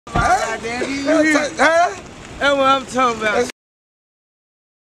Huh? That's what I'm talking about.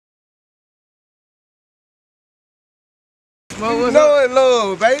 You know it,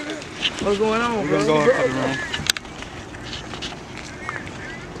 love, baby. What's going on, bro? We're gonna go up to the room.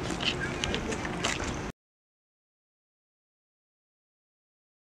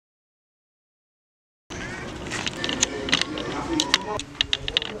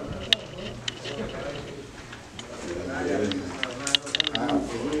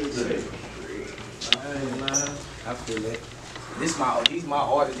 I feel it. These my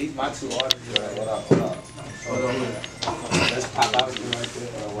artists. These my two artists. What up? Hold on. Let's pop out you right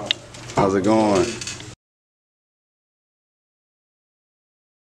there. How's it going?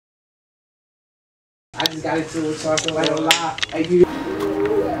 I just got into it, so I feel like a lot. Hey, you.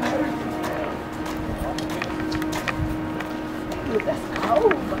 That's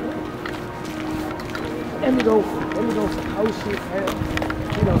cold, man. Let me go some cold shit, man.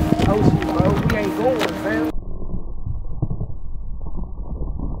 You know, some cold shit, bro. We ain't going, man.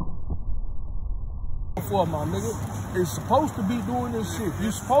 For my nigga, it's supposed to be doing this shit.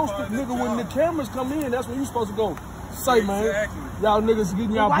 You supposed to, nigga, when the cameras come in, that's when you supposed to go say, man, y'all niggas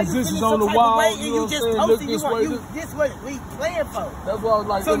getting y'all positions on the wall. You know what I'm saying? Look this way. This what we playing for. That's what I was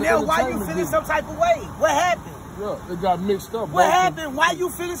like. So now, why you feeling some type of way? What happened? Yeah, it got mixed up. What happened? Why you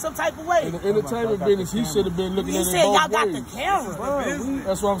feeling some type of way? In the entertainment business, he should have been looking at it both ways. He said y'all got the camera.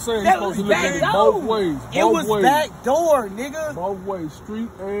 That's what I'm saying. He's supposed to look at it both ways. It was back door, nigga. Both ways, street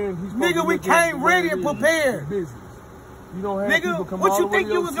and he's supposed nigga, we came ready and prepared. Business. You don't have nigga, people come what all you the way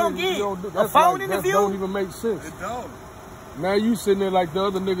think you was gonna get? A phone interview? That don't even make sense. It don't. Now you sitting there like the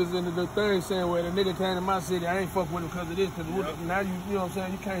other niggas in the thing saying, well, the nigga came to my city, I ain't fuck with him because of this, because now you know what I'm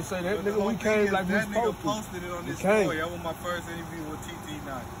saying, you can't say that. Nigga, we came like we supposed to. That nigga posted it on this board. That was my first interview with TTE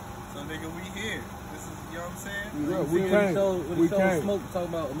Notti. So nigga, we here. This is, you know what I'm saying? Yeah, we came. Smoke talking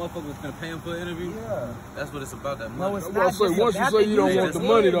about a motherfucker gonna pay him for an interview. Yeah. That's what it's about, that money. No, it's not. Once you say you don't want the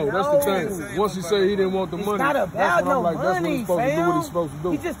money though, that's the thing. Once you say he didn't want the money, not about no money, that's when he's supposed to do what he's supposed to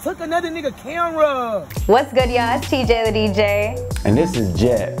do. He just took another nigga camera. What's good, y'all? It's TJ the DJ. And this is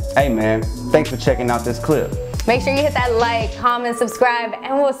Jet. Hey man, thanks for checking out this clip. Make sure you hit that like, comment, subscribe,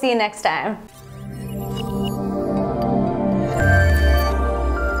 and we'll see you next time.